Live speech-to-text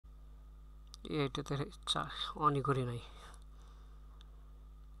এটাতে অনই করি নাই।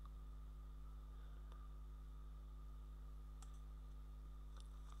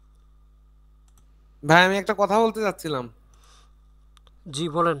 ভাই আমি একটা কথা বলতে চাচ্ছিলাম। জি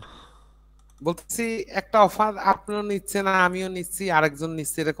বলেন। বলতেছি একটা অফার আপনিও নিচ্ছেন আর আমিও নিচ্ছি, আরেকজন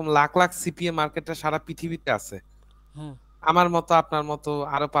নিচ্ছে, এরকম লাখ লাখ সিপিএ মার্কেটে সারা পৃথিবীতে আছে, হুম। আমার মতো আপনার মতো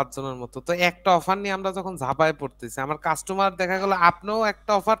আরো 5 জনের মতো। তো একটা অফার নিয়ে আমরা যখন ঝাঁপায় পড়তেছি, আমার কাস্টমার দেখা গেল আপনিও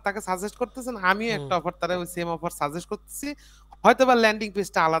একটা অফার তাকে সাজেস্ট করতেছেন, আমিও হুম। একটা অফার তারা ওই সেম অফার সাজেস্ট করতেছি, হয়তো বা ল্যান্ডিং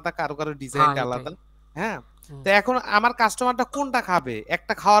পেজটা আলাদা, কারো কারো হ্যাঁ ডিজাইনটা এটাই। আলাদা। হ্যাঁ। হুম। তো এখন আমার কাস্টমারটা কোনটা খাবে,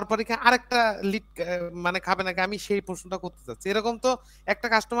 একটা খাওয়ার পরে কি আরেকটা লিড মানে খাবে নাকি, আমি সেই প্রশ্নটা করতে চাচ্ছি। এরকম তো একটা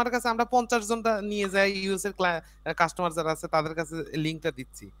কাস্টমারের কাছে আমরা 50 জনটা নিয়ে যাই, ইউএস এর কাস্টমার যারা আছে তাদের কাছে লিঙ্কটা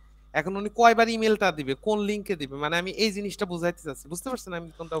দিচ্ছি, এখন উনি কয়বার ইমেলটা দিবে, কোন লিংকে দিবে, মানে আমি এই জিনিসটা বুঝাইতে চাচ্ছি, বুঝতে পারছেন আমি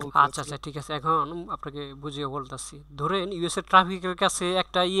কোনটা বলতে আচ্ছা চাচ্ছি? আচ্ছা ঠিক আছে, এখন আপনাকে বুঝিয়ে বলতেছি। ধরেন ইউএসএ ট্রাফিকের কাছে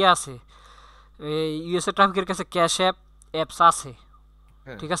একটা আছে, এই ইউএসএ ট্রাফিকের কাছে ক্যাশ অ্যাপস আছে,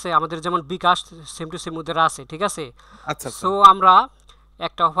 হ্যাঁ। ঠিক আছে, আমাদের যেমন বিকাশ সেম টু সেম ওদের আছে, ঠিক আছে। আচ্ছা আচ্ছা। সো আমরা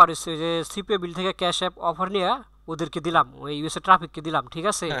একটা অফার এসেছে যে সিপিএ বিল থেকে ক্যাশ অ্যাপ অফার নিয়ে ওদেরকে দিলাম, ওই ইউএসএ ট্রাফিককে দিলাম, ঠিক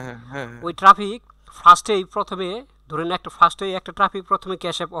আছে। হ্যাঁ হ্যাঁ হ্যাঁ হ্যাঁ। ওই ট্রাফিক ফার্স্টেই প্রথমে, ধরেন একটা ফার্স্টেই একটা ট্রাফিক প্রথমে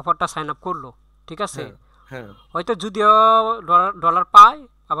ক্যাশ অ্যাপ অফারটা সাইন আপ করলো, ঠিক আছে। হ্যাঁ হ্যাঁ। হয়তো যদিও ডলার ডলার পায়,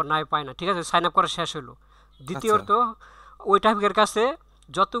 আবার নাই পায় না, ঠিক আছে, সাইন আপ করা শেষ হলো। আচ্ছা। দ্বিতীয়ত ওই ট্রাফিকের কাছে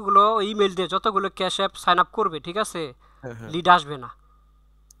যতগুলো ইমেল দিয়ে যতগুলো ক্যাশ অ্যাপ সাইন আপ করবে, ঠিক আছে, হ্যাঁ হ্যাঁ। লিড আসবে না,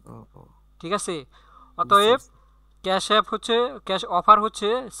 ও ও, ঠিক আছে। বুঝতে অতএব পারছি। ক্যাশ অ্যাপ হচ্ছে, ক্যাশ অফার হচ্ছে,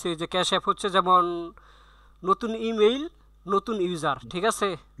 সে যে ক্যাশ অ্যাপ হচ্ছে যেমন নতুন ইমেইল, নতুন ইউজার, ঠিক আছে,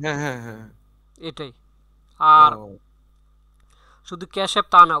 হ্যাঁ হ্যাঁ হ্যাঁ। এটাই। আর ও শুধু ক্যাশ অ্যাপ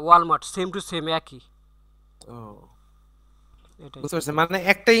তা না, ওয়ালমার্ট সেম টু সেম একই, ও, এটাই। বুঝতে পারছি, মানে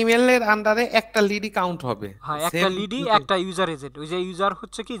একটা ইমেলের আন্ডারে একটা লিডই কাউন্ট হবে, হ্যাঁ একটা সেম। লিডই একটা ইউজার এজেন্ট, ওই যে ইউজার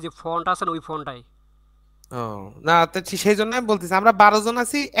হচ্ছে কি যে ফন্ট আছে না ওই ফন্টটাই। ও, না তো সেই জন্য আমি বলতেছি, আমরা 12 জন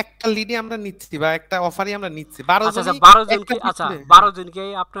আছি, একটা লিডই আমরা নিচ্ছি বা একটা অফারই আমরা নিচ্ছি, বারো আচ্ছা আচ্ছা জনই 12 জনকে, একটা আচ্ছা ক্ষেত্রে। হ্যাঁ। 12 জনকে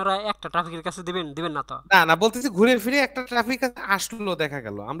আপনারা একটা ট্রাফিকের কাছে দিবেন দিবেন না তো? না না, বলতেছি ঘুরে ফিরে একটা ট্রাফিক আসলো, দেখা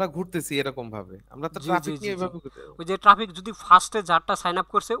গেল আমরা ঘুরতেছি এরকম ভাবে, আমরা তো জি জি ট্রাফিক জি নিয়ে জি, এভাবে ঘুরতে। ওই যে ট্রাফিক যদি ফার্স্টে যারটা সাইন আপ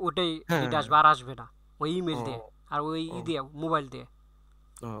করছে ওটাই লিড হ্যাঁ। আসবে, আর আসবে না ওই ইমেল ও দিয়ে আর ওই ও দিয়ে মোবাইল দিয়ে।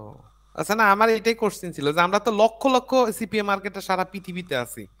 ও, আচ্ছা, না আমার এটাই কোশ্চেন ছিল যে আমরা তো লক্ষ লক্ষ সিপিএ মার্কেটে সারা পৃথিবীতে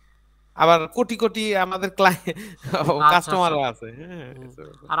আছি, আবার কোটি কোটি আমাদের ক্লায়েন্ট আচ্ছা আচ্ছা। কাস্টমারও আছে। হ্যাঁ হুম। এসব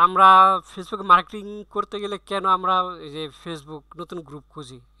ব্যাপার। আর আমরা ফেসবুকে মার্কেটিং করতে গেলে কেন আমরা এই যে ফেসবুক নতুন গ্রুপ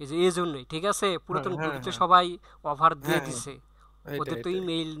খুঁজি, এই যে এই জন্যই, ঠিক আছে, হ্যাঁ পুরাতন হ্যাঁ গ্রুপে তো হ্যাঁ সবাই অফার দিয়ে হ্যাঁ হ্যাঁ, দিছে, এটাই ওদের তো এটাই।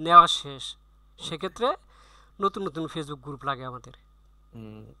 ইমেইল নেওয়া শেষ, সেক্ষেত্রে নতুন নতুন ফেসবুক গ্রুপ লাগে আমাদের।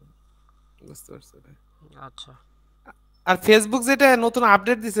 হুম, বুঝতে পারছি ভাই। আচ্ছা। আর ফেসবুক যেটা নতুন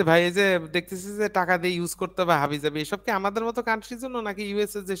আপডেট দিছে ভাই, এই যে দেখতেছি যে টাকা দিয়ে ইউজ করতে হবে হাবি যাবে, এসব কি আমাদের মতো কান্ট্রির জন্য, নাকি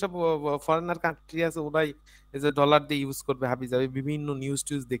ইউএস এর যেসব ফরেনার কান্ট্রি আছে ওরাই এই যে ডলার দিয়ে ইউজ করবে হাবি যাবে, বিভিন্ন নিউজ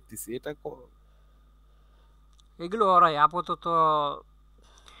টিউজ দেখতেছি এটা এগুলো ওরাই আপাতত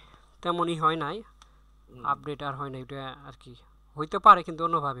তেমনই হয় নাই, হুম, আপডেট আর হয় না এটা আর কি, হইতে পারে কিন্তু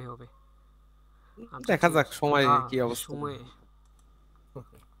অন্যভাবে হবে। আচ্ছা দেখা ঠিক যাক আছে। সময় হ্যাঁ কি অবস্থা। সময়ে।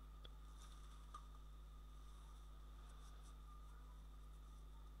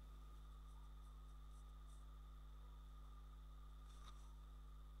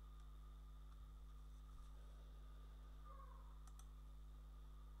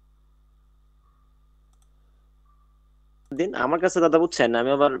 দিন আমার কাছে দাদা বুঝছেন, আমি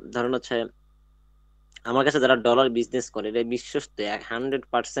আবার ধরেন হচ্ছে আমার কাছে যারা ডলার বিজনেস করে এটা বিশ্বস্ত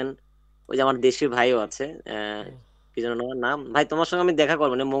 100%। ওই যে আমার দেশি ভাইও আছে, হুম। কি যেন ওনার নাম, ভাই তোমার সঙ্গে আমি দেখা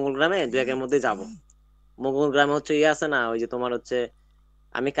করবো না মঙ্গল গ্রামে 2 একের মধ্যে যাব। মঙ্গল গ্রামে হচ্ছে ইয়ে আছে না, ওই যে তোমার হচ্ছে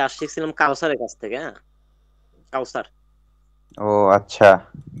আমি কাজ শিখছিলাম কাউসারের কাছ থেকে, হ্যাঁ, কাউসার। ও আচ্ছা,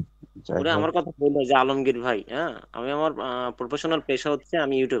 যাই ওরা হোক। আমার কথা বললো যে আলমগীর ভাই, হ্যাঁ, আমি আমার প্রফেশনাল পেশা হচ্ছে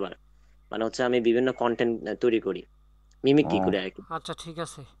আমি ইউটিউবার, মানে হচ্ছে আমি বিভিন্ন কন্টেন্ট তৈরি করি, মিমিক্রি ও করে আর কি। আচ্ছা ঠিক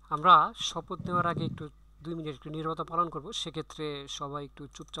আছে, আমরা শপথ নেওয়ার আগে একটু 2 মিনিট একটু নীরবতা পালন করব, সেক্ষেত্রে সবাই একটু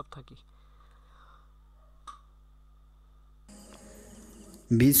চুপচাপ থাকি।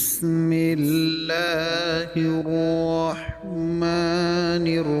 بسم الله الرحمن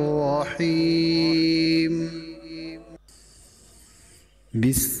الرحيم.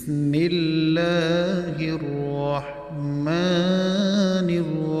 بسم الله الرحمن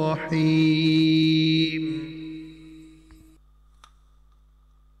الرحيم.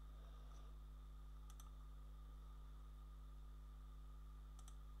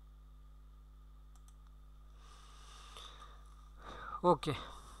 ওকে।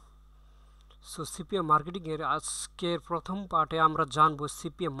 সো সিপিএ মার্কেটিং এর আজকের প্রথম পার্টে আমরা জানবো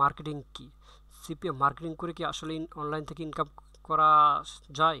সিপিএ মার্কেটিং কি, সিপিএ মার্কেটিং করে কি আসলে অনলাইন থেকে ইনকাম করা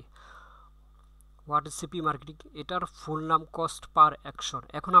যায়। হোয়াট ইজ সিপিএ মার্কেটিং, এটার ফুল নাম কস্ট পার অ্যাকশন।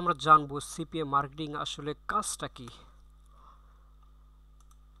 এখন আমরা জানবো সিপিএ মার্কেটিং আসলে কাজটা কি।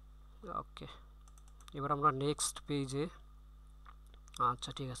 ওকে, এবার আমরা নেক্সট পেজে।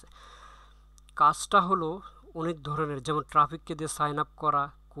 আচ্ছা ঠিক আছে, কাজটা হলো অনেক ধরনের, যেমন ট্রাফিককে দিয়ে সাইন আপ করা,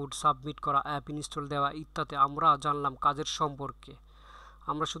 কোড সাবমিট করা, অ্যাপ ইনস্টল দেওয়া ইত্যাদি। আমরা জানলাম কাজের সম্পর্কে,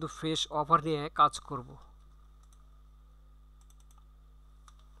 আমরা শুধু ফ্রেশ অফার নিয়ে কাজ করব।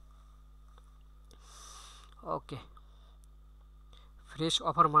 ওকে, ফ্রেশ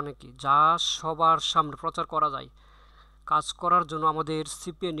অফার মানে কি? যা সবার সামনে প্রচার করা যায়। কাজ করার জন্য আমাদের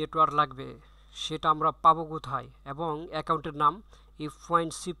সিপিএ নেটওয়ার্ক লাগবে, সেটা আমরা পাবো কোথায়? এবং অ্যাকাউন্টের নাম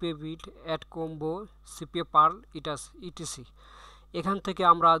if.cpabuild @combo CPA pearl etc. এখান থেকে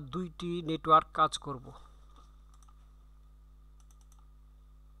আমরা দুইটি নেটওয়ার্ক কাজ করব।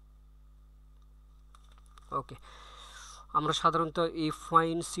 ওকে, আমরা সাধারণত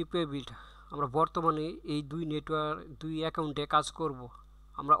if.cpabuild আমরা বর্তমানে এই দুই অ্যাকাউন্টে কাজ করব।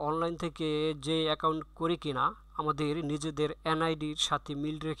 আমরা অনলাইন থেকে যে অ্যাকাউন্ট করি কিনা আমাদের নিজেদের এনআইডির সাথে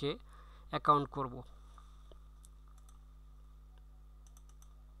মিল রেখে অ্যাকাউন্ট করব।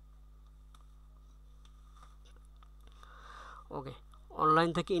 ওকে, অনলাইন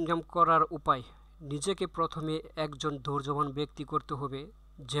থেকে ইনকাম করার উপায়। নিজেকে প্রথমে একজন ধৈর্যবান ব্যক্তি করতে হবে,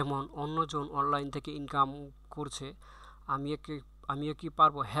 যেমন অন্যজন অনলাইন থেকে ইনকাম করছে, আমিও কি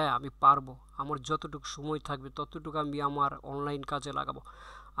পারবো? হ্যাঁ, আমি পারবো। আমার যতটুকু সময় থাকবে ততটুকু আমি আমার অনলাইন কাজে লাগাবো।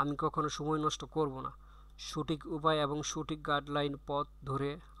 আমি কখনো সময় নষ্ট করব না। সঠিক উপায় এবং সঠিক গাইডলাইন পথ ধরে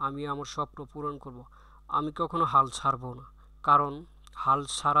আমি আমার স্বপ্ন পূরণ করব। আমি কখনো হাল ছাড়বো না, কারণ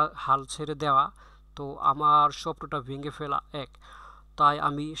হাল ছেড়ে দেওয়া তো আমার স্বপ্নটা ভেঙে ফেলা এক। তাই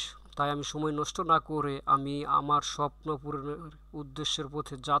আমি সময় নষ্ট না করে আমি আমার স্বপ্ন পূরণের উদ্দেশ্যের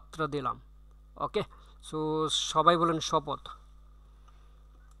পথে যাত্রা দিলাম। ওকে, সো সবাই বলেন শপথ।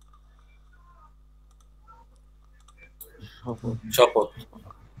 শপথ।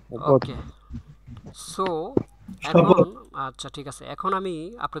 ওকে, সো এখন আচ্ছা ঠিক আছে, এখন আমি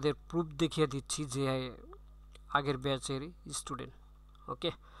আপনাদের প্রুফ দেখিয়ে দিচ্ছি যে আগের ব্যাচের স্টুডেন্ট।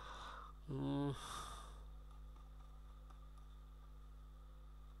 ওকে,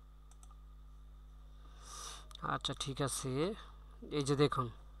 আচ্ছা ঠিক আছে, এই যে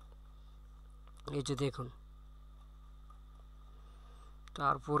দেখুন,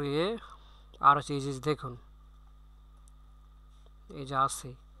 তারপরে আর আছে এই যে দেখুন, এই যে আছে,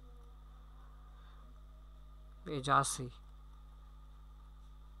 এই যে আছে,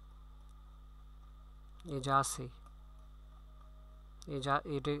 এই যে আছে,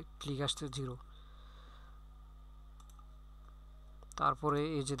 এটা ক্লিক আসছে 0। তারপরে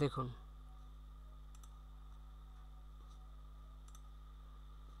এই যে দেখুন,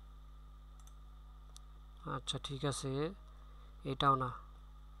 আচ্ছা ঠিক আছে, এটাও না,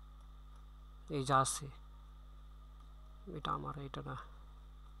 এই যে আছে, এটা আমার, এটা না।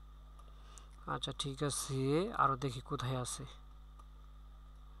 আচ্ছা ঠিক আছে, আরো দেখি কোথায় আছে।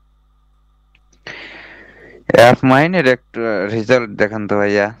 অ্যাপ মাইনের একটা রেজাল্ট দেখান তো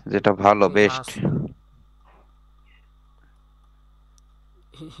ভাইয়া, যেটা ভালো এই যে বেস্ট। আছে,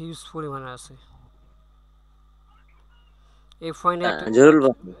 হিউজ পরিমাণে আছে এই পয়েন্টে একটা। জরুল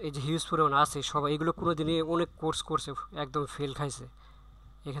ভাই, এই যে হিউজ পরিমাণে আছে, সবাই এগুলো কোনোদিনই অনেক কোর্স করছে, একদম ফেল খাইছে,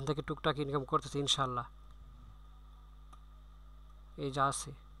 এখান থেকে টুকটাক ইনকাম করতেছে ইনশাল্লাহ। এই যে আছে,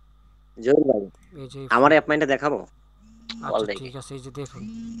 জরুল ভাই, এই যে আমার অ্যাপয়েন্টটা দেখাবো। আচ্ছা ঠিক আছে, এই যে দেখুন,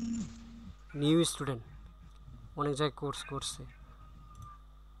 নিউ স্টুডেন্ট, অনেক জায়গায় কোর্স করছে।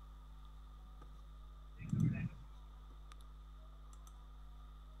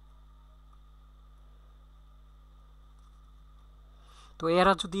 তো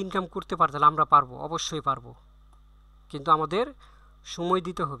এরা যদি ইনকাম করতে পারে তাহলে আমরা পারবো, অবশ্যই পারবো, কিন্তু আমাদের সময়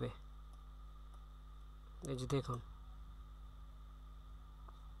দিতে হবে। এই যে দেখুন,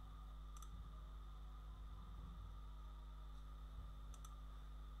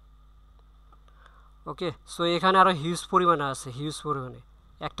 ওকে, সো এখানে আরো হিউজ পরিমাণে আছে, হিউজ পরিমাণে।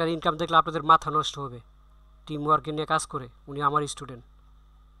 একটার ইনকাম দেখলে আপনাদের মাথা নষ্ট হবে। টিম ওয়ার্কে নিয়ে কাজ করে, উনি আমার স্টুডেন্ট।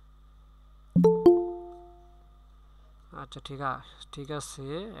 আচ্ছা ঠিক আছে,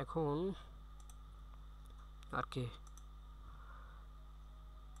 এখন আর কি,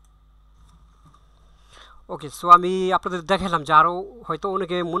 ওকে, সো আমি আপনাদের দেখালাম যে আরও হয়তো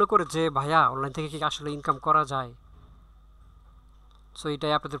অনেকে মনে করে যে ভাইয়া অনলাইন থেকে কি আসলে ইনকাম করা যায়। সো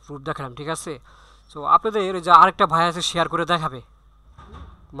এটাই আপনাদের প্রুফ দেখালাম, ঠিক আছে। সো আপনাদের যে আরেকটা ভাই আছে শেয়ার করে দেখাবে,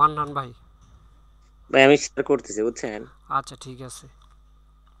 মান্নান ভাই। ভাই আমি শেয়ার করতেছি, বুঝছেন? আচ্ছা ঠিক আছে,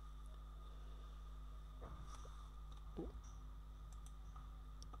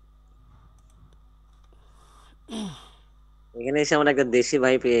 এখানে এসে আমার একটা দেশি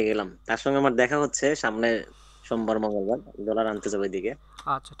ভাই পেয়ে গেলাম, তার সঙ্গে আমার দেখা হচ্ছে সামনে সোমবার মঙ্গলবার, ডলার আনতে যাবে ওইদিকে।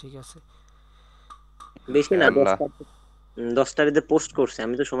 আচ্ছা ঠিক আছে। বেশি না, ইনশাআল্লাহ। 10টারিতে পোস্ট করছে,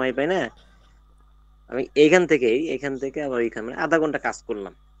 আমি তো সময় পাই না। আমি এখান থেকে আবার এখানে মানে আধা ঘন্টা কাজ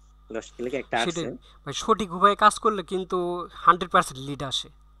করলাম, 10 ক্লিকে একটা সেটাই আসছে। ভাই, সঠিক উপায়ে কাজ করলে কিন্তু 100% লিড আসে।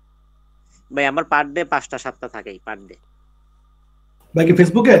 ভাই আমার পার ডে 5টা 7টা থাকেই পার ডে। বাকি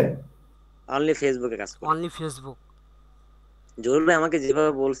ফেসবুকে অনলি ফেসবুকে কাজ করি। Only Facebook. জরুর ভাই আমাকে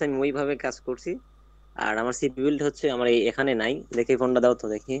যেভাবে বলছেন আমি ওইভাবে কাজ করছি। আর আমার সিপি বিল্ড হচ্ছে আমার এখানে নাই, দেখি ফোনটা দাও তো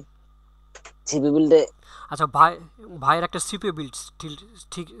দেখি সিপি বিল্ডে। আচ্ছা ভাই, ভাইয়ের একটা সিপিএ বিল্ড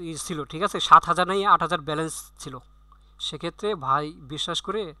ঠিক ছিল, ঠিক আছে, 7,000 নাই 8,000 ব্যালেন্স ছিল। সেক্ষেত্রে ভাই বিশ্বাস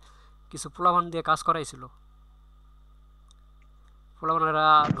করে কিছু পোলাবান দিয়ে কাজ করাইছিল। পোলাবানেরা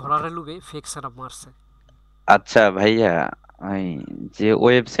ডলারের লুবে ফেক সেটআপ মারছে। আচ্ছা ভাইয়া, ওই যে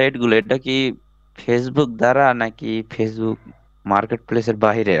ওয়েবসাইট গুলো, এটা কি ফেসবুক দ্বারা নাকি ফেসবুক মার্কেট প্লেসের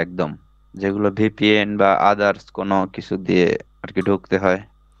বাইরে একদম, যেগুলো ভিপিএন বা আদার্স কোনো কিছু দিয়ে আর কি ঢুকতে হয়?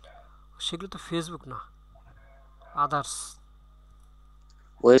 সেগুলো তো ফেসবুক না, আদার্স।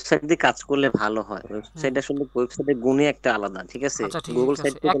 ওয়েবসাইট দিয়ে কাজ করলে ভালো হয়, হুম। ওয়েবসাইট আসলে ওয়েবসাইটের গুণই একটা আলাদা, ঠিক আছে। আচ্ছা ঠিক গুগল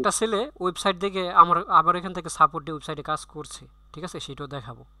সাইট আছে, থেকে একটা ছেলে ওয়েবসাইট দেখে আবার এখান থেকে সাপোর্ট দিয়ে ওয়েবসাইটে কাজ করছে, ঠিক আছে, সেটাও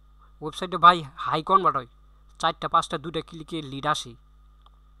দেখাবো। ওয়েবসাইটে ভাই হাই কনভার্ট হয়, 4টা 5টা 2টা ক্লিকে লিড আসে,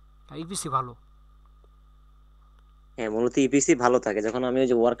 আর ইপিসি ভালো। হ্যাঁ, মূলত ইপিসি ভালো থাকে। যখন আমি ওই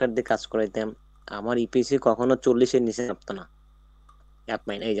যে ওয়ার্কার দিয়ে কাজ করাইতাম, আমার ইপিসি কখনো 40-এর নিচে নামতো না।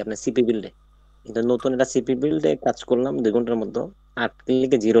 এই যে আপনার সিপি বিল্ডে, কিন্তু নতুন একটা সিপি বিল্ডে কাজ করলাম 2 ঘন্টার মধ্যে, 8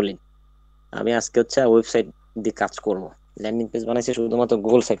 ক্লিকে 0 লিঙ্ক। আমি আজকে হচ্ছে ওয়েবসাইট দিয়ে কাজ করব, ল্যান্ডিং পেজ বানাইছি শুধুমাত্র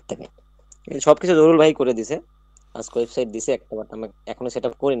গুগল সাইট থেকে। এই সবকিছু জরুল ভাই করে দিছে। আজকে ওয়েবসাইট দিছে একটা, বাট আমি এখনো সেট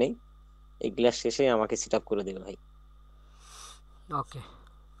আপ করি নাই। এই ক্লাস শেষে আমাকে সেট আপ করে দেবে ভাই। ওকে,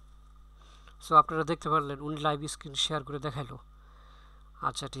 সো আপনারা দেখতে পারলেন উনি লাইভ স্ক্রিন শেয়ার করে দেখাইলো।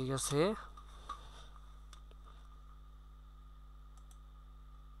 আচ্ছা ঠিক আছে।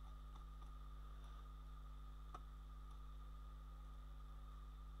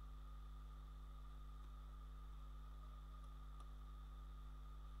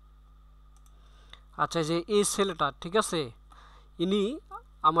 আচ্ছা, যে এই ছেলেটা, ঠিক আছে, ইনি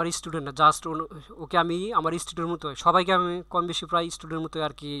আমার স্টুডেন্ট না, জাস্ট ওকে আমি আমার স্টুডেন্টের মতো, সবাইকে আমি কম বেশি প্রায় স্টুডেন্টের মতো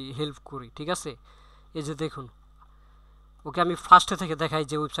আর কি হেল্প করি, ঠিক আছে। এই যে দেখুন, ওকে আমি ফার্স্টে থেকে দেখাই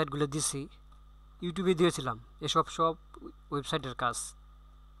যে ওয়েবসাইটগুলো দিছি, ইউটিউবে দিয়েছিলাম এসব সব ওয়েবসাইটের কাজ।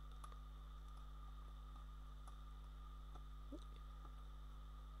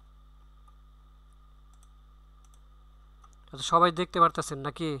 আচ্ছা সবাই দেখতে পারতেছেন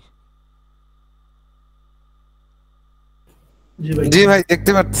নাকি? জি ভাই। জি ভাই,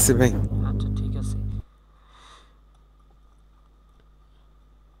 দেখতে পারতেছি ভাই। আচ্ছা ঠিক আছে।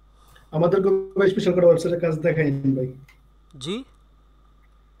 আমাদেরকে স্পেশাল করে ওয়েবসাইটের কাজ দেখাইন ভাই। জি,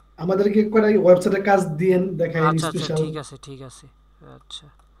 আমাদেরকে করে ওয়েবসাইটের কাজ দিয়েন, দেখাইন আচ্ছা আচ্ছা স্পেশাল। ঠিক আছে ঠিক আছে। আচ্ছা,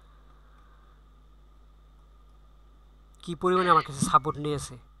 কি পরিমাণে আমার কাছে সাপোর্ট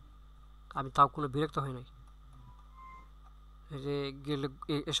নিয়েছে, আমি তাও কোনো বিরক্ত হই নাই। এই যে গেলে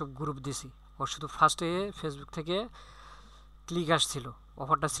এসব গ্রুপ দিছি, ওর শুধু ফার্স্টে ফেসবুক থেকে ক্লিক আসছিল,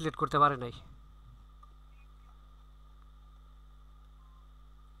 অফারটা সিলেক্ট করতে পারে নাই।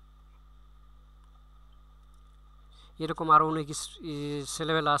 এরকম আরও অনেক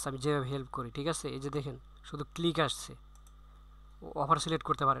ছেলেবেলা আছে আমি যেভাবে হেল্প করি, ঠিক আছে। এই যে দেখেন, শুধু ক্লিক আসছে, অফার সিলেক্ট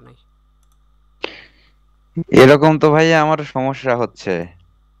করতে পারে নাই। এরকম তো ভাইয়া আমার সমস্যা হচ্ছে,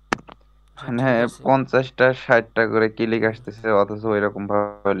 আচ্ছা মানে ঠিক আছে। 50টা 60টা করে ক্লিক আসতেছে, অথচ ওইরকম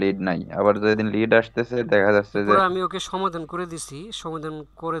ভাবে লিড নাই। আবার যেদিন লিড আসতেছে দেখা যাচ্ছে যে, পরে আমি ওকে সমাধান করে দিছি, সমাধান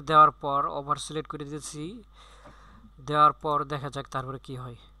করে দেওয়ার পর অফার সিলেক্ট করে দিয়েছি, দেওয়ার পর দেখা যাক তারপরে কি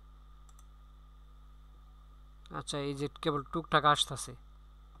হয়। আচ্ছা, এই যে কেবল টুকটাক আসতেছে,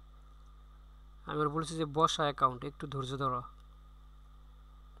 আমি ওর বলছি যে বসা অ্যাকাউন্ট একটু ধৈর্য ধরো।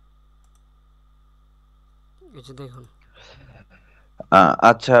 এই যে দেখুন।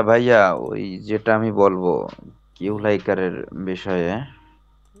 আচ্ছা ভাইয়া, ওই যেটা আমি বলবো কিউ লাইকারের বিষয়ে।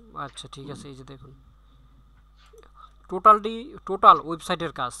 আচ্ছা ঠিক আছে, এই যে দেখুন, টোটাল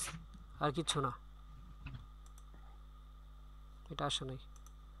ওয়েবসাইটের কাজ, আর কিছু না। এটা আসে নাই।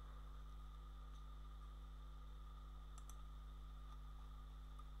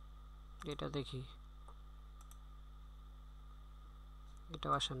 এটা দেখি,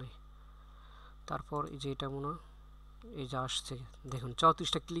 এটাও আসে নাই। তারপর এই যে এটা মনে হয়, এই যে আসছে দেখুন,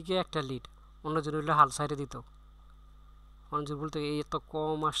 34টা ক্লিকে একটা লিড। অন্যজন হইলে হাল সাইডে দিত, অন্যজন বলতে এই এত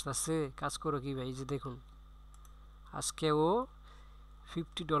কম আসতেছে, কাজ করো কি ভাই। এই যে দেখুন, আজকে ও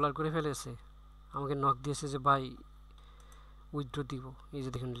 $50 করে ফেলেছে, আমাকে নক দিয়েছে যে ভাই উইথড্র দিব। এই যে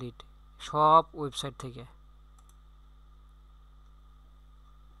দেখুন লিড, সব ওয়েবসাইট থেকে।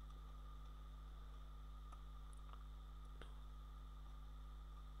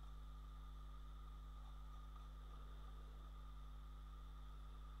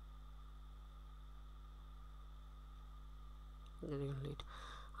 লিড।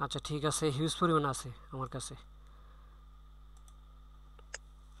 আচ্ছা ঠিক আছে, হিউজ পরিমাণ আছে আমার কাছে।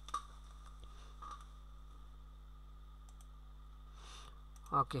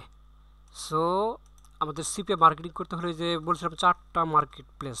 ওকে, সো আমাদের সিপিএ মার্কেটিং করতে হলে যে বলছিলাম 4টা মার্কেট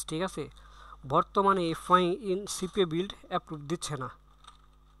প্লেস, ঠিক আছে। বর্তমানে FI in CPA build approve দিচ্ছে না।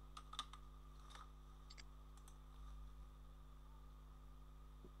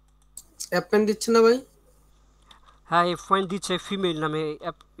 অ্যাপেন দিচ্ছে না ভাই? হ্যাঁ, এফআই দিচ্ছে, ফিমেল নামে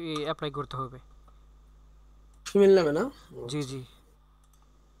অ্যাপ্লাই করতে হবে। ফিমেল নামে না? জি জি।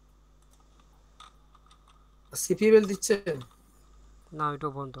 সিপিএল দিচ্ছে না,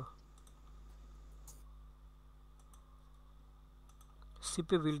 এটাও বন্ধ।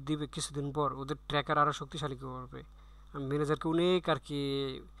 সিপিএ বিল্ড দিবে কিছুদিন পর, ওদের ট্র্যাকার আরও শক্তিশালী করবে। আমি ম্যানেজারকে অনেক আর কি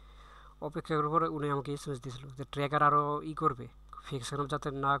অপেক্ষা করার পরে উনি আমাকে এসএমএস দিয়েছিল যে ট্র্যাকার আরও করবে, ফেক সাইন যাতে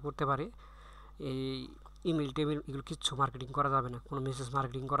না করতে পারে। এই ইমেল টেমেল এগুলো কিচ্ছু মার্কেটিং করা যাবে না, কোনো মেসেজ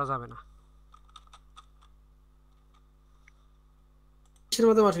মার্কেটিং করা যাবে না। কিসের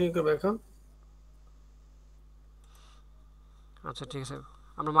মধ্যে মার্কেটিং করবে এখন? আচ্ছা ঠিক আছে,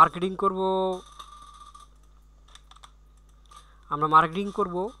 আমরা মার্কেটিং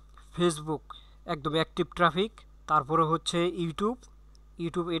করব ফেসবুক, একদম অ্যাক্টিভ ট্রাফিক। তারপরে হচ্ছে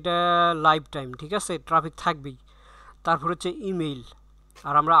ইউটিউব এটা লাইভ টাইম, ঠিক আছে, ট্রাফিক থাকবেই। তারপর হচ্ছে ইমেইল,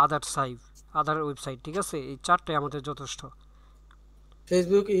 আর আমরা আদার ওয়েবসাইট, ঠিক আছে। এই 4টাই আমাদের যথেষ্ট।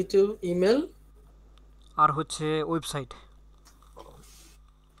 ফেসবুক, ইউটিউব, ইমেল আর হচ্ছে ওয়েবসাইট।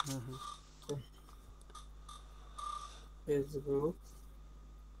 Facebook,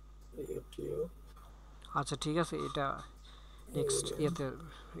 YouTube. আচ্ছা ঠিক আছে, এটা নেক্সট ইয়েতে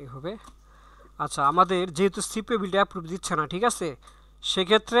হবে। আচ্ছা, আমাদের যেহেতু সিপিএ বিল্ড অ্যাপ্রুভ দিচ্ছে না, ঠিক আছে,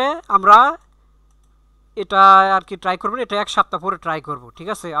 সেক্ষেত্রে আমরা এটা আর কি ট্রাই করবো, এটা 1 সপ্তাহ পরে ট্রাই করব, ঠিক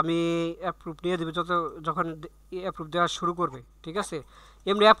আছে। আমি অ্যাপ্রুভ নিয়ে দেবে যখন অ্যাপ্রুভ দেওয়া শুরু করবে, ঠিক আছে।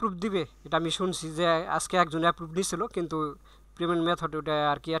 এমনি অ্যাপ্রুভ দিবে, এটা আমি শুনছি যে আজকে একজন অ্যাপ্রুভ দিয়েছিল, কিন্তু পেমেন্ট মেথড ওটা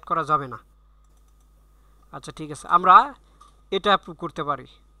আর কি অ্যাড করা যাবে না। আচ্ছা ঠিক আছে, আমরা এটা অ্যাপ্রুভ করতে পারি,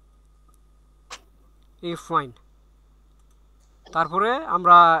 এই ফাইন। তারপরে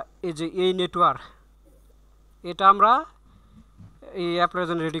আমরা এই যে এই নেটওয়ার্ক, এটা আমরা এই অ্যাপ্লাইয়ের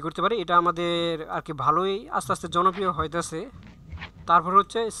জন্য রেডি করতে পারি। এটা আমাদের আর কি ভালোই আস্তে আস্তে জনপ্রিয় হইতেছে। তারপর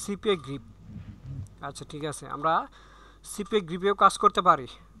হচ্ছে সিপিএ গ্রিপ। আচ্ছা ঠিক আছে, আমরা সিপিএ গ্রিপেও কাজ করতে পারি।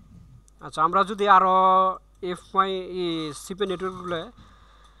 আচ্ছা, আমরা যদি আরও এফআই সিপিএ নেটওয়ার্কগুলো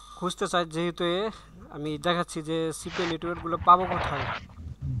খুঁজতে চাই, যেহেতু আমি দেখাচ্ছি যে সিপিএ নেটওয়ার্কগুলো পাবো কোথায়।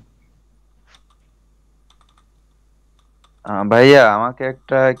 ভাইয়া আমাকে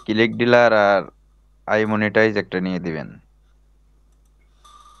একটা click dealer R I monetize একটা নিয়ে দিবেন।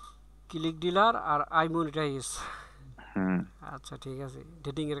 Click dealer R I monetize. হুম। আচ্ছা ঠিক আছে,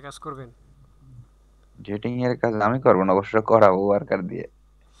 ডেটিংয়ের কাজ করবেন? ডেটিং এর কাজ আমি করবো না, অবশ্য করাবো ওয়ার্কার দিয়ে।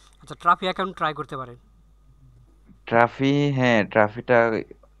 আচ্ছা, ট্রাফি অ্যাকাউন্ট ট্রাই করতে পারেন। ট্রাফি, হ্যাঁ ট্রাফিটা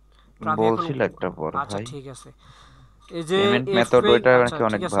ট্রাফি বলছিল অ্যাকাউন্ট, একটা পর আচ্ছা ভাই। ঠিক আছে। এই যে পেমেন্ট মেথড এফএইং, ওইটা আচ্ছা নাকি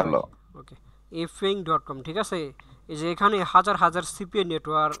অনেক ঠিক আছে ভাই, ভালো। ওকে, এফএইং.com, ঠিক আছে। এই যে এখানে হাজার হাজার সিপিএ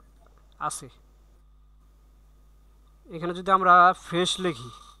নেটওয়ার্ক আছে। এখানে যদি আমরা ফ্রেশ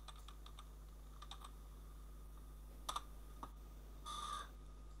লিখি,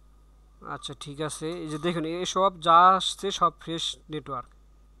 আচ্ছা ঠিক আছে, এই যে দেখুন এসব যা আসছে সব ফ্রেশ নেটওয়ার্ক।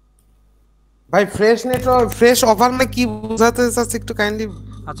 ভাই ফ্রেশ নেটওয়ার্ক, ফ্রেশ অফার মানে কি বোঝাতে চাচ্ছি একটু কাইন্ডলি?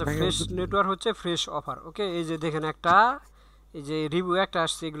 আচ্ছা, ফ্রেশ নেটওয়ার্ক হচ্ছে ফ্রেশ অফার, ওকে। এই যে দেখেন একটা, এই যে রিভিউ একটা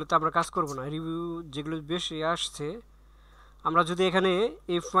আসছে, এগুলোতে আমরা কাজ করব না। রিভিউ যেগুলো বেশি আসছে, আমরা যদি এখানে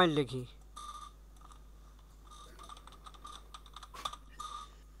এফ ফাইল লিখি,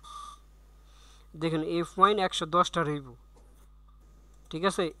 দেখেন এফ ওয়াইন 110টা রিভিউ, ঠিক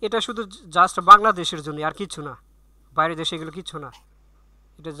আছে। এটা শুধু জাস্ট বাংলাদেশের জন্য, আর কিছু না, বাইরের দেশে এগুলো কিছু না।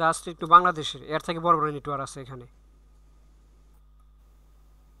 এটা জাস্ট একটু বাংলাদেশের, এর থেকে বড় বড় নেটওয়ার্ক আছে এখানে।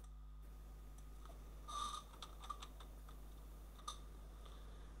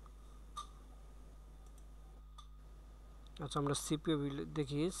 আচ্ছা, আমরা সিপিএ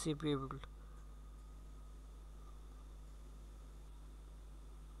দেখি, সিপিএ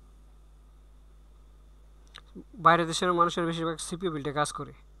বাইরের দেশের মানুষের বেশিরভাগ সিপিএ বিল্ডে কাজ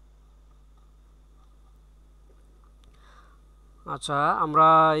করে। আচ্ছা, আমরা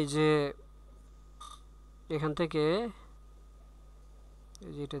এই যে এখান থেকে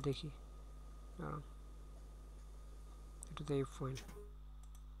এই যে এটা দেখি, এটাতে এই ফাইল।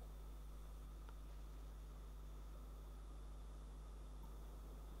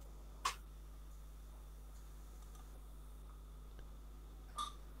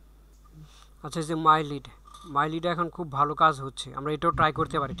 আচ্ছা, এই যে মাই লিড এখন খুব ভালো কাজ হচ্ছে, আমরা এটাও ট্রাই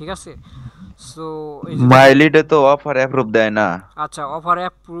করতে পারি, ঠিক আছে। সো এই যে দেখুন, মাইলিডে তো অফার অ্যাপ্রুভ দেয় না। আচ্ছা অফার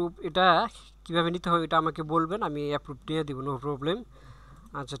অ্যাপ্রুভ এটা কিভাবে নিতে হবে এটা আমাকে বলবেন, আমি অ্যাপ্রুভ নিয়ে দিব, নো প্রবলেম।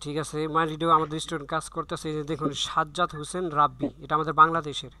 আচ্ছা ঠিক আছে, মাই লিডেও আমাদের স্টুডেন্ট কাজ করতেছে। এই যে দেখুন সাজ্জাদ হোসেন রাব্বি, এটা আমাদের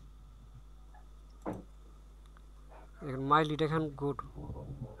বাংলাদেশের। দেখুন মাই লিড এখন গুড,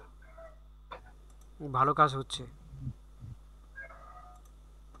 ভালো কাজ হচ্ছে।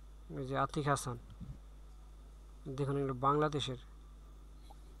 এই যে আতিক হাসান, দেখুন এগুলো বাংলাদেশের।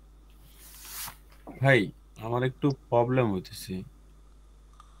 ভাই আমার একটু প্রবলেম হইতেছে।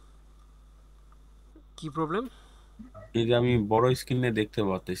 কি প্রবলেম? এই যে আমি বড় স্ক্রিনে দেখতে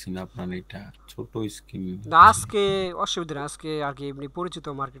পাচ্ছি না আপনার এটা ছোট স্ক্রিন। না আজকে অসুবিধা নেই, আজকে আর কি এমনি পরিচিত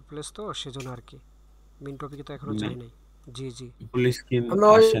মার্কেট প্লেস তো সেজন্য আর কি, মেন টপিকে তো এখনো যাই নাই। জি জি, ফুল স্ক্রিন আমরা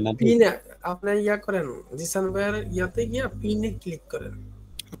ওই আসে না তো। পিনে আপনি ইয়া করেন, জিসান ভাইয়ের ইয়াতে গিয়া পিনে ক্লিক করেন।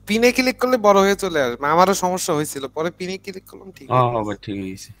 পিনে ক্লিক করলে বড় হয়ে চলে আসবে, আমারও সমস্যা হয়েছিল, পরে পিনে ক্লিক করলাম ঠিক হয়ে হ্যাঁ গেছে। ভাই ঠিক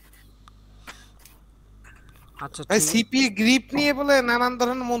আছে। আচ্ছা ভাই ঠিক। সিপিএ গ্রিপ নিয়ে বলে নানান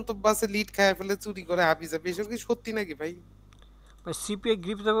ধরনের মন্তব্য আছে, লিড খায় ফেলে, চুরি করে, হাবিজাবি, এসব কি সত্যি নাকি ভাই? ভাই সিপিএ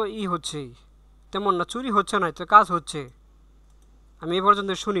গ্রিপ তো ই হচ্ছে তেমন না, চুরি হচ্ছে না, তো কাজ হচ্ছে। আমি এ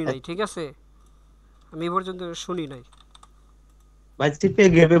পর্যন্ত শুনি নাই, ঠিক আছে, আমি এ পর্যন্ত শুনি নাই। ভাই সিপিএ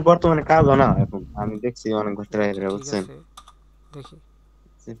গ্রেপে বর্তমানে কাজ হয় না এখন, আমি দেখছি অনেক ঘুরতে আচ্ছা ঠিক বুঝছেন। আছে, দেখি।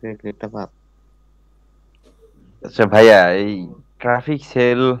 সিপিএ গ্রেপটা বাদ। আচ্ছা ভাইয়া, এই ট্রাফিক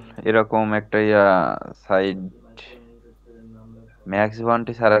সেল এরকম একটা সাইড ম্যাক্স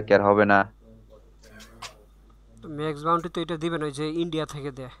বাউন্টি ছাড়া কি আর হবে না? ম্যাক্স বাউন্টি তো এটা দিবেন ওই যে ইন্ডিয়া থেকে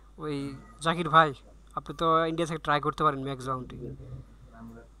দেয় ওই জাকির ভাই, আপনি তো ইন্ডিয়া থেকে ট্রাই করতে পারেন ম্যাক্স বাউন্টি।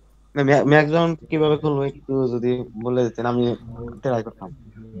 ম্যাক্সিমাম কিভাবে খুলবো একটু যদি বলে দিতেন, আমি ট্রাই করতাম।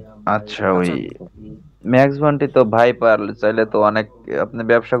 আচ্ছা, ওই আচ্ছা ম্যাক্স বাউন্টি তো ভাই চাইলে তো অনেক আপনি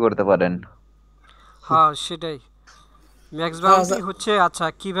ব্যবসা করতে পারেন। হ্যাঁ সেটাই, ম্যাক্স হ্যাঁ বাউন্টি হচ্ছে, আচ্ছা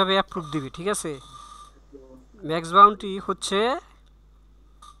কিভাবে অ্যাপ্রুভ দিবে, ঠিক আছে। ম্যাক্স বাউন্টি হচ্ছে,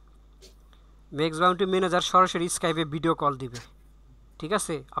 ম্যাক্স বাউন্টি ম্যানেজার সরাসরি স্কাইপে ভিডিও কল দিবে, ঠিক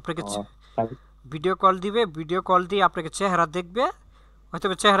আছে। আপনাকে ভিডিও কল দিবে, ভিডিও কল দিয়ে আপনাকে চেহারা দেখবে, হয়তো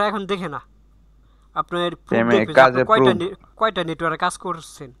চেহারা এখন দেখে না, আপনার প্রুফ দেখবে যে আপনি কাজে কয়টা প্রুফ। কয়টা নেটওয়ার্কে কাজ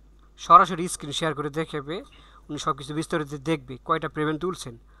করছেন। সরাসরি স্ক্রিন শেয়ার করে দেখাবে, উনি সব কিছু বিস্তারিত দেখবে, কয়টা পেমেন্ট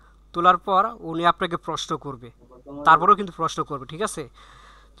তুলছেন। তোলার পর উনি আপনাকে প্রশ্ন করবে, তারপরেও কিন্তু প্রশ্ন করবে, ঠিক আছে।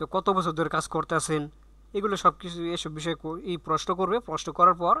 তো কত বছর ধরে কাজ করতেছেন, এগুলো সব কিছু এসব বিষয়ে এই প্রশ্ন করবে। প্রশ্ন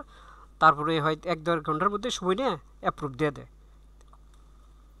করার পর তারপরে হয়তো 1-1.5 ঘন্টার মধ্যে সময় নিয়ে অ্যাপ্রুভ দিয়ে দেয়।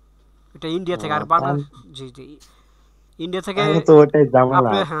 এটা ইন্ডিয়া থেকে। আর বাংলা, জি জি, ইন্ডিয়া থেকে তাহলে তো ওটাই ঝামেলা,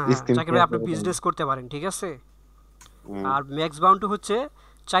 আপনি, হ্যাঁ হ্যাঁ স্ক্রিন জাকির ভাই শেয়ার আপনি করে দেন। বিজনেস করতে পারেন, ঠিক আছে। আর ম্যাক্স বাউন্টি হচ্ছে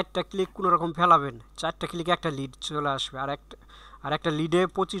 4টা ক্লিক কোনো রকম ফেলাবেন, 4টা ক্লিকে একটা লিড চলে আসবে। আর একটা লিডে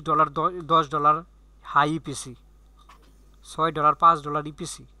 $25, $10 হাই ইপিসি, $6, $5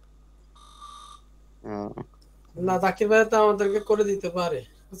 ইপিসি। না জাকির ভাই তো আমাদেরকে করে দিতে পারে,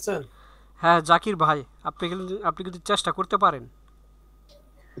 বুঝছেন। হ্যাঁ জাকির ভাই, আপনি কিন্তু চেষ্টা করতে পারেন।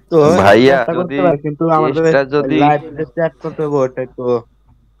 তো ভাইয়া চেষ্টা করতে যদি পারি, কিন্তু আমাদের চেষ্টা যদি লাইভ যে চ্যাট করতে হবে ওটাই তো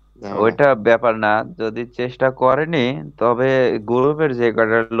ঝামেলা। ওইটা ব্যাপার না, যদি চেষ্টা করেনি তবে গ্রুপের যে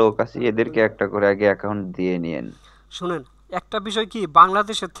কটা লোক আছে এদেরকে একটা করে আগে অ্যাকাউন্ট দিয়ে নিয়েন। শুনেন, একটা বিষয় কি,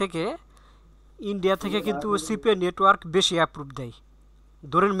 বাংলাদেশের থেকে ইন্ডিয়া থেকে কিন্তু সিপিএ নেটওয়ার্ক বেশি অ্যাপ্রুভ দেয়।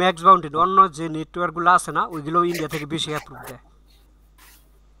 ধরেন ম্যাক্স বাউন্টি, অন্য যে নেটওয়ার্কগুলো আছে না, ওইগুলো ইন্ডিয়া থেকে বেশি অ্যাপ্রুভ দেয়।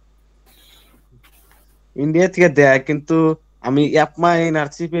 ইন্ডিয়া থেকে দেয়, কিন্তু আমি অ্যাপমাইন আর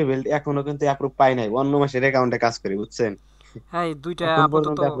সিপিএ বিল্ড এখনো কিন্তু অ্যাপ্রুভ পাই নাই, অন্য মাসের অ্যাকাউন্টে কাজ করি বুঝছেন, হ্যাঁ এই দুইটা এখন আপাতত,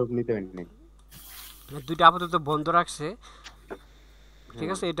 পর্যন্ত অ্যাপ্রুভ নিতে পারিনি। বন্ধ রাখছে, ঠিক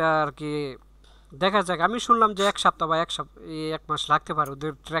আছে। এটা আর কি দেখা যাক, আমি শুনলাম যে 1 সপ্তাহ বা 1 মাস লাগতে পারে,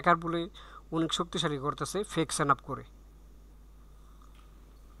 ওদের ট্র্যাকার বলে অনেক শক্তিশালী করতেছে, ফেক সাইন আপ করে।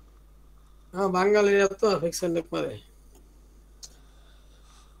 হ্যাঁ বাঙালিরা তো ফিকশন পারে।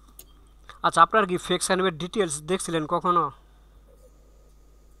 আচ্ছা আপনার কি ফেক সাইন আপের ডিটেলস দেখছিলেন কখনো?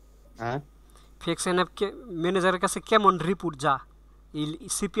 হ্যাঁ, ফেক সাইন আপ ম্যানেজারের কাছে কেমন রিপোর্ট যা এই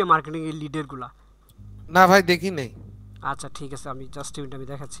সিপিএ মার্কেটিং এর লিডারগুলা? না ভাই দেখি নাই। আচ্ছা ঠিক আছে, আমি জাস্ট আমি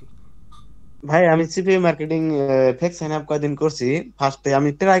দেখাচ্ছি। ভাই আমি CPA marketing fake sign up কয়দিন করছি, ফার্স্টে আমি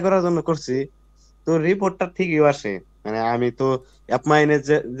ট্রাই করার জন্য করছি, তো রিপোর্টটা ঠিকই আসে। মানে আমি তো অ্যাপমাইনে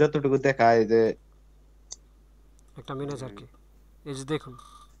যতটুকু দেখায় যে একটা ম্যানেজারকে, এই যে দেখুন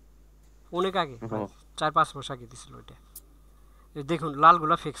অনেক আগে, ও, প্রায় 4-5 মাস আগে দিছিল ওইটা। এই দেখুন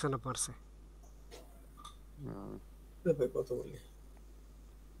লালগুলা ফেক সাইন আপ মারছে। কত বলি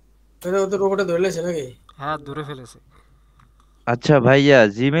এটা ওদের রোবটে ধরলেছে নাকি? হ্যাঁ ধরে ফেলেছে। আচ্ছা ভাইয়া,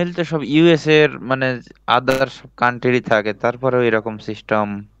 জিমেইল তো সব ইউএস এর মানে আদার সব কান্ট্রি থাকে, তারপরেও এরকম সিস্টেম।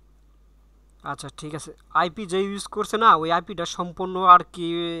 আচ্ছা ঠিক আছে, আইপি যে ইউজ করছে না ওই আইপিটা সম্পূর্ণ আর কি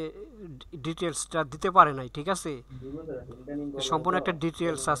ডিটেলসটা দিতে পারে নাই, ঠিক আছে, সম্পূর্ণ একটা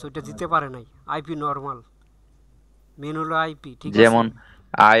ডিটেলস আছে ওইটা দিতে পারে নাই। আইপি নর্মাল, মেন হলো আইপি, ঠিক আছে। যেমন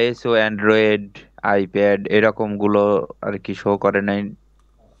আইএসও, অ্যান্ড্রয়েড, আইপ্যাড এরকম গুলো আর কি শো করে নাই।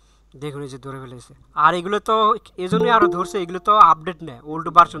 দেখুন এই যে ধরে ফেলেছে, আর এগুলো তো এজন্যই আরো ধরছে, এগুলো তো আপডেট নেয়, ওল্ড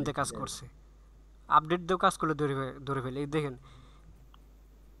ভার্সন দিয়ে কাজ করছে, আপডেট দিয়েও কাজ করলে ধরে ফেলে। এই দেখেন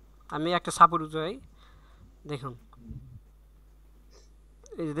আমি একটা সাপোর্ট চাই, দেখুন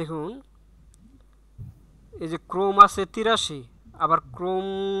এই যে দেখুন, এই যে ক্রোম আছে 83, আবার ক্রোম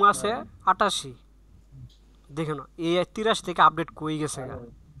আছে 88, দেখুন এই 83 থেকে আপডেট কই গেছে গা,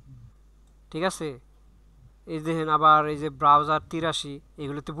 ঠিক আছে। এই দেখেন আবার এই যে ব্রাউজার 83,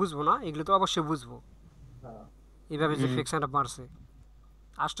 এগুলোতে বুঝবো না, এগুলো তো অবশ্যই বুঝবো। এইভাবে যে ফেকশন আপ মারছে,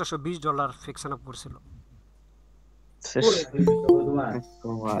 $820 ফেকশন আপ করছিল।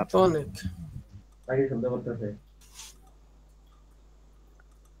 অনেক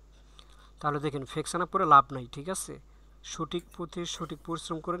তাহলে দেখেন ফেকশন আপ করে লাভ নাই, ঠিক আছে, সঠিক পথে সঠিক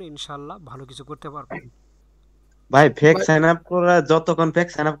পরিশ্রম করেন, ইনশাল্লাহ ভালো কিছু করতে পারবেন। ভাই ফেক সাইন আপ করা, যতক্ষণ ফেক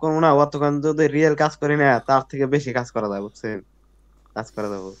সাইন আপ করবো না অতক্ষণ যদি রিয়েল কাজ করি না তার থেকে বেশি কাজ করা যায়, বুঝছেন, কাজ করা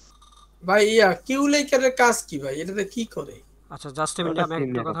যাবো। ভাই কিউ লেকারের কাজ কি ভাই, এটাতে কি করে? আচ্ছা জাস্ট আমি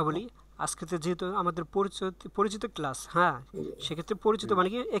একটা কথা বলি, আজকে তো যেহেতু আমাদের পরিচিত ক্লাস, হ্যাঁ, সেক্ষেত্রে পরিচিত মানে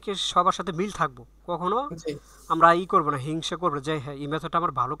কি একে সবার সাথে মিল থাকবো, কখনো আমরা করবো না, হিংসা করবো যে হ্যাঁ এই মেথডটা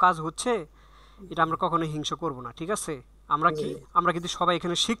আমার ভালো কাজ হচ্ছে, এটা আমরা কখনো হিংসা করবো না, ঠিক আছে। আমরা কিন্তু সবাই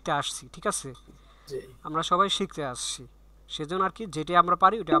এখানে শিখতে আসছি, ঠিক আছে, আমরা সবাই শিখতে আসছি, সেজন্য আর কি যেটা আমরা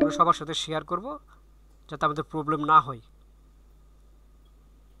পারি ওটা আমরা সবার সাথে শেয়ার করব, যাতে আমাদের প্রবলেম না হয়।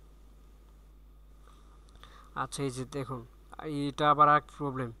 আচ্ছা এই যে দেখুন, এটা আবার এক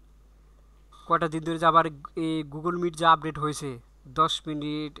প্রবলেম, কয়টা দিন ধরে যে আবার এই গুগল মিট যে আপডেট হয়েছে 10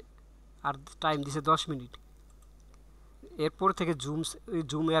 মিনিট, আর টাইম দিছে 10 মিনিট, এরপর থেকে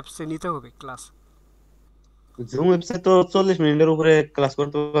জুম অ্যাপসে নিতে হবে ক্লাস। জুম অ্যাপসে তো 40 মিনিটের উপরে ক্লাস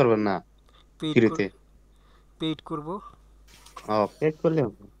করতে পারবেন না ফ্রিতে। পেইড করব। পেইড করলে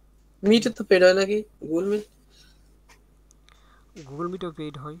মিটে তো পেড হয় নাকি? গুগল মিটেও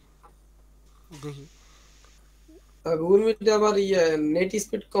পেইড হয়, দেখি। গুগল মিটে আবার নেট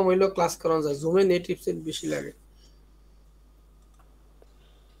স্পিড কম হইলো ক্লাস করানো যায়, জুমে নেট স্পিড বেশি লাগে।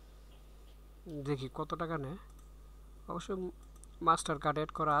 দেখি কত টাকা নেয়, অবশ্য মাস্টার কার্ড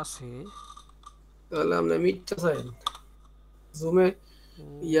অ্যাড করা আছে। তাহলে আমরা মিটটা চাই, জুমে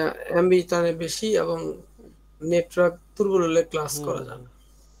এমবি টানে বেশি এবং নেটওয়ার্ক দুর্বল হলে ক্লাস করা যায় না।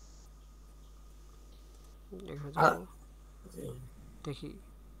 দেখি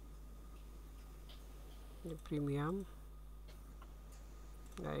প্রিমিয়াম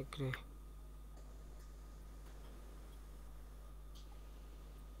এগ্রে,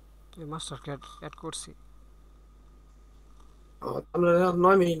 মাস্টার কার্ড অ্যাড করছি। আমরা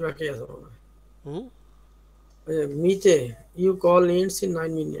 9 মিনিট বাকি আছে মনে হয়। মিটে you call ins in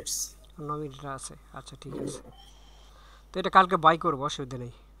 9 minutes, 9 minute আছে। আচ্ছা ঠিক আছে, তো এটা কালকে বাই করবো, অসুবিধা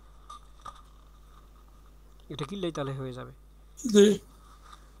নেই, এটা কিনলেই তাহলে হয়ে যাবে।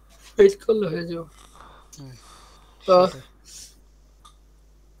 পেইড করলে হয়ে যাবে। তো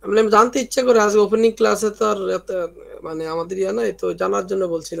আমি জানতে ইচ্ছা করে আজ ওপেনিং ক্লাসে তো আর মানে আমাদের নাই, তো জানার জন্য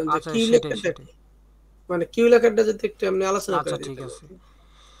বলছিলাম যে কিউ লেখারটা মানে কিউ লেখারটা যদি একটু এমনি আলোচনা করে। আচ্ছা ঠিক আছে,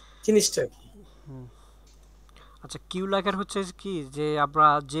 জিনিসটা কি? আচ্ছা কিউ লেখার হচ্ছে কি, যে আমরা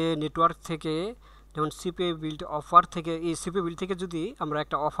যে নেটওয়ার্ক থেকে, যেমন সিপিএ বিল্ড অফার থেকে, এই সিপিএ বিল্ড থেকে যদি আমরা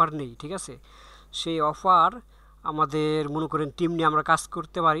একটা অফার নেই, ঠিক আছে, সেই অফার আমাদের মনে করেন টিম নিয়ে আমরা কাজ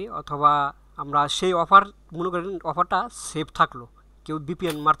করতে পারি, অথবা আমরা সেই অফার মনে করেন অফারটা সেভ থাকলো, কেউ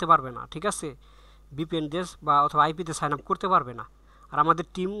বিপিএন মারতে পারবে না, ঠিক আছে, বিপিএন দিয়ে বা অথবা আইপিতে সাইন আপ করতে পারবে না। আর আমাদের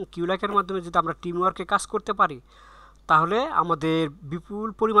টিম কিউলাকের মাধ্যমে যদি আমরা টিম ওয়ার্কে কাজ করতে পারি, তাহলে আমাদের বিপুল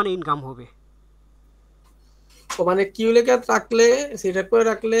পরিমাণে ইনকাম হবে। তো মানে কিউলেকে রাখলে, সেটা করে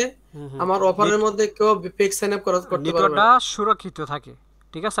রাখলে আমার অফারের মধ্যে কেউ ফেক সাইন আপ করতে পারবে না, নেটওয়ার্কটা সুরক্ষিত থাকে,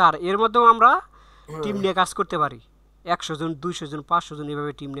 ঠিক আছে। আর এর মধ্যেও আমরা টিম নিয়ে কাজ করতে পারি, 100 জন 200 জন 500 জন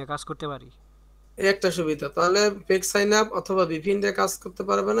এভাবে টিম নিয়ে কাজ করতে পারি। একটা সুবিধা, তাহলে ফেক সাইন আপ অথবা ভিপিএন দিয়ে কাজ করতে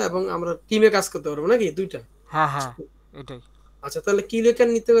পারবে না, এবং আমরা টিমে কাজ করতে পারবো নাকি দুইটা? হ্যাঁ হ্যাঁ এটাই। আচ্ছা তাহলে কিউলেকার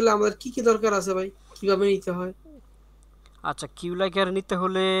নিতে হলে আমাদের কি কি দরকার আছে ভাই, কিভাবে নিতে হয়? আচ্ছা কিউলাকের নিতে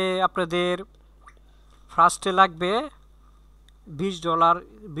হলে আপনাদের ফার্স্টে লাগবে $20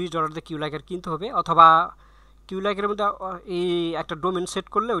 দিয়ে কিউলাকের কিনতে হবে, অথবা কিউলাকের মধ্যে এই একটা ডোমেন সেট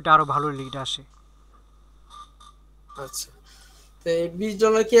করলে ওইটা আরো ভালো লিড আসে। আচ্ছা তো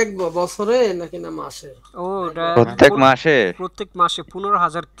 $20 কি এক বছরে নাকি না মাসে? ও এটা প্রত্যেক মাসে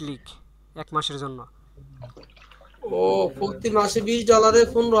 15,000 ক্লিক এক মাসের জন্য। ও প্রতি মাসে $20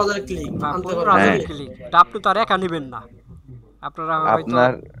 15,000 ক্লিক বা আনতে পারবে 15,000 নাকি? ক্লিক, এটা আপনি তো আর একা নেবেন না, আপনারা হয়তো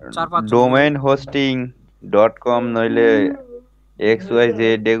আপনার 4-5 জন নেবেন। ডোমেইন হোস্টিং .com নইলে XYZ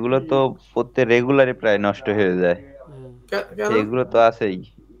এগুলো তো প্রত্যেক রেগুলারই প্রায় নষ্ট হয়ে যায়, কেন? এগুলো তো আছেই।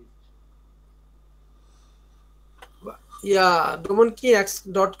 ইয়া ডোমেন কি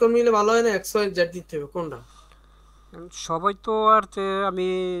x.com নিলে ভালো হয় না xyz দিতে হবে, কোনটা? সবাই তো আর আমি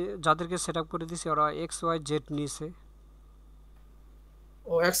যাদেরকে সেট আপ করে দিছি ওরা XYZ নিয়েছে।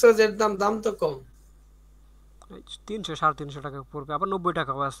 ও xyz দাম তো কম। 300-350 টাকা পড়বে, আবার 90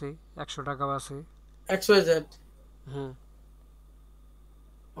 টাকাও আছে, 100 টাকাও আছে। xyz হুম।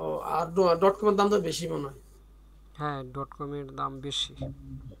 ও আর .com এর দাম তো বেশি মনে হয়। হ্যাঁ, .com এর দাম বেশি।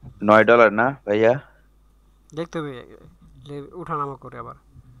 $9 না ভাইয়া? দেখতে হবে, উঠানামা করে আবার।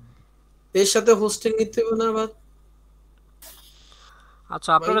 এর সাথে হোস্টিং নিতে হবে না আবার?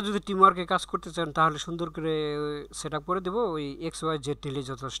 আচ্ছা, আপনারা যদি টিম ওয়ার্কে কাজ করতে চান তাহলে সুন্দর করে সেট আপ করে দেবো, ওই XYZ নিলেই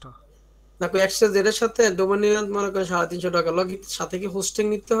যথেষ্ট। দেখো xyz এর সাথে ডোমেন নিলে মনে করেন $350 লাগে, সাথে কি হোস্টিং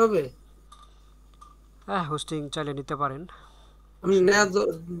নিতে হবে? হ্যাঁ, হোস্টিং চাইলে নিতে পারেন। আমি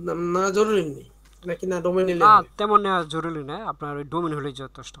না জরুরি নেই নাকি, না ডোমেন নিলে না, হবে? তেমন নেওয়া জরুরি নয়, আপনার ওই ডোমেন হলেই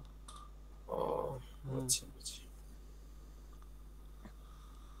যথেষ্ট। ও আচ্ছা আচ্ছা।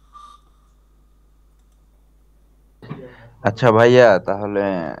 আচ্ছা ভাইয়া, তাহলে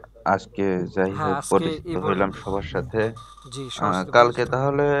আজকে যাই হ্যাঁ, হোক আজকে পরিচিত এই হইলাম সবার সাথে। জি, সবার সাথে কালকে পরিচিত হন।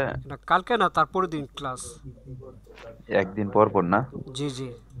 তাহলে না, কালকে না, তারপরের দিন ক্লাস। একদিন পর পর না? জি জি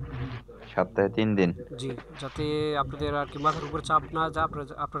সপ্তাহে 3 দিন? জি, যাতে আপনাদের আর কি মাথার উপর চাপ না যায়,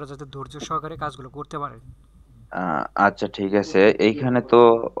 আপনারা যাতে ধৈর্য সহকারে কাজগুলো করতে পারেন। আচ্ছা ঠিক আছে। এইখানে তো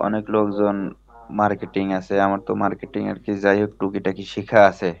অনেক লোকজন মার্কেটিং আছে, আমার তো মার্কেটিং আর কি যাই হোক টুকিটাকি শিখা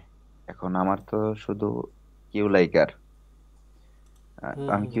আছে। এখন আমার তো শুধু কিউ লাইকার, হুম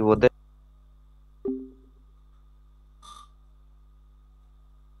আমি হুম কি হুম। ওদের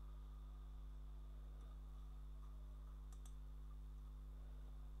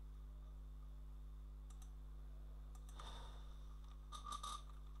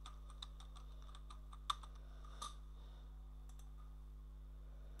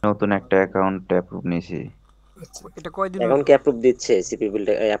নতুন একটা অ্যাকাউন্ট অ্যাপ্রুভ নিয়েছি। এটা কয়দিন এখন হলো? কি অ্যাপ্রুভ দিচ্ছে সিপি বিল্ড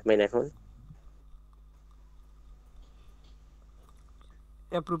অ্যাপমাইন এখন?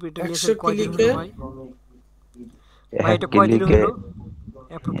 অ্যাপ্রুভ এটা নিয়েছেন 100 কয়দিন হলো ক্লিকে ভাই? ভাই, এক এটা কয়দিন ক্লিকে হলো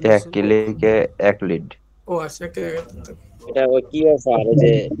অ্যাপ্রুভ এক নিয়েছেন? ক্লিকে এক লিড। ও আচ্ছা এটা ওই কি অফার, ওই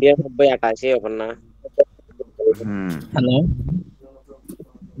যে 92 88 অফার না? হুম। হ্যালো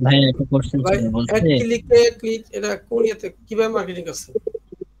ভাই, একটা কোশ্চেন ভাই, ছিল, এক বলছি। ক্লিকে ক্লিক এটা কোন ইয়েতে কিভাবে মার্কেটিং করছেন?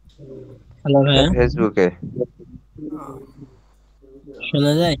 হ্যালো এটা ভাইয়া, ফেসবুকে।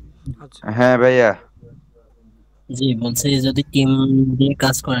 শোনা যায়? আচ্ছা হ্যাঁ ভাইয়া। জি, বলছি যদি টিম দিয়ে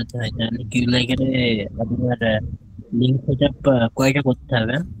কাজ করাতে হয় তাহলে কিউ লাইকের আপনার লিঙ্ক সেটআপ কয়টা করতে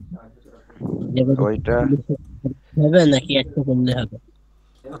হবে? যেগুলো ওইটা হবে নাকি একটা করলে হবে?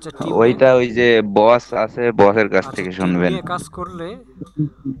 আচ্ছা, টিম নিয়ে ওইটা ওই যে বস আছে, বসের কাছ আচ্ছা থেকে টিম শুনবেন। নিয়ে কাজ করলে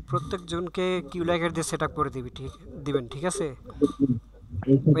প্রত্যেকজনকে কিউ লাইকের দিয়ে সেট আপ করে দিবেন, ঠিক আছে?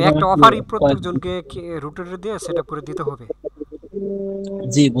 এই ওই ক্ষেত্রে একটা আমাকে অফারই কয়- প্রত্যেকজনকে রুটের দিয়ে সেট আপ করে দিতে হবে।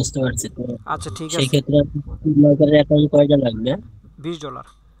 জি, বুঝতে পারছি। তো আচ্ছা, ঠিক সেই আছে। ক্ষেত্রে কিউ লাইকের অ্যাকাউন্ট কয়টা লাগবে? $20।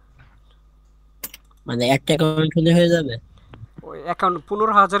 মানে একটা অ্যাকাউন্ট হলে হয়ে যাবে? ওই অ্যাকাউন্ট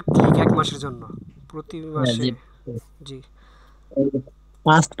 15,000 ক্লিক এক মাসের জন্য, প্রতি হ্যাঁ মাসে। জি। জি,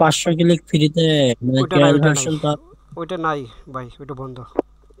 ফার্স্ট 500 ক্লিক ফ্রিতে, মানে ওইটা নাই, ট্রায়াল ওইটা নাই, ভার্সন তো। ওইটা নাই ভাই, ওইটা বন্ধ।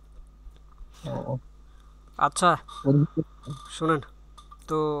 ও, আচ্ছা বন্ধু- শুনেন,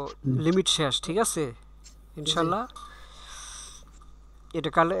 তো হুম, লিমিট শেষ, ঠিক আছে? ইনশাল্লাহ এটা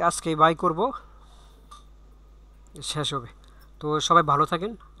কালে আজকেই বাই করব, শেষ হবে। তো সবাই ভালো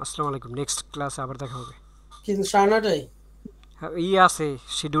থাকেন, আসসালামু আলাইকুম, নেক্সট ক্লাসে আবার দেখা হবে। কিন্তু 9:30টায়? হ্যাঁ, আছে,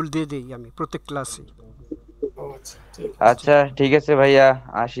 শিডিউল দিয়ে দিই আমি প্রত্যেক ক্লাসে। ও আচ্ছা, ঠিক আছে। আচ্ছা ঠিক আছে ভাইয়া,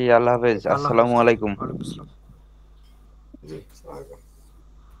 আসি। আল্লাহ হাফেজ, আল্লাহ হাফেজ। আসসালামু আলাইকুম। ওয়ালাইকুম আসসালাম। জি, আসসালামু আলাইকুম।